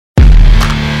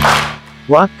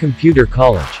Rock Computer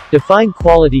College. Define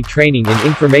quality training in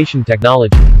information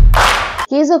technology.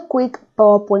 Here's a quick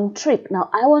PowerPoint trick. Now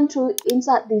I want to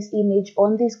insert this image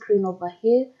on the screen over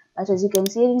here, but as you can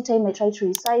see, anytime I try to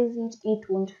resize it, it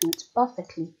won't fit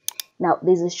perfectly. Now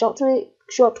there's a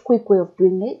short quick way of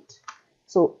doing it.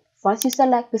 So first you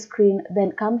select the screen,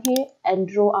 then come here and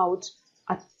draw out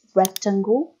a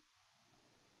rectangle.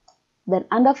 Then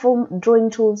under Form Drawing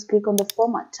Tools, click on the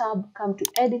Format tab, come to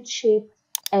Edit Shape,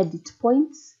 Edit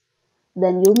Points.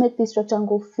 Then you'll make this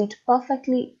rectangle fit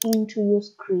perfectly into your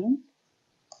screen.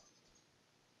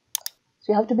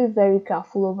 So you have to be very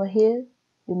careful over here.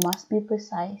 You must be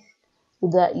precise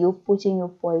with that you're putting your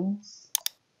points.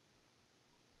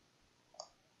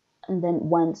 And then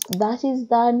once that is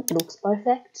done, it looks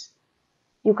perfect.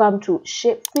 You come to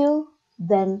Shape Fill,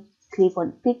 then click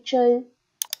on Picture.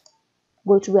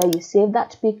 Go to where you save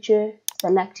that picture,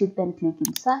 select it, then click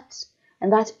Insert,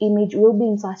 and that image will be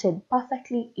inserted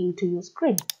perfectly into your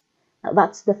screen. Now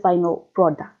that's the final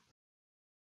product.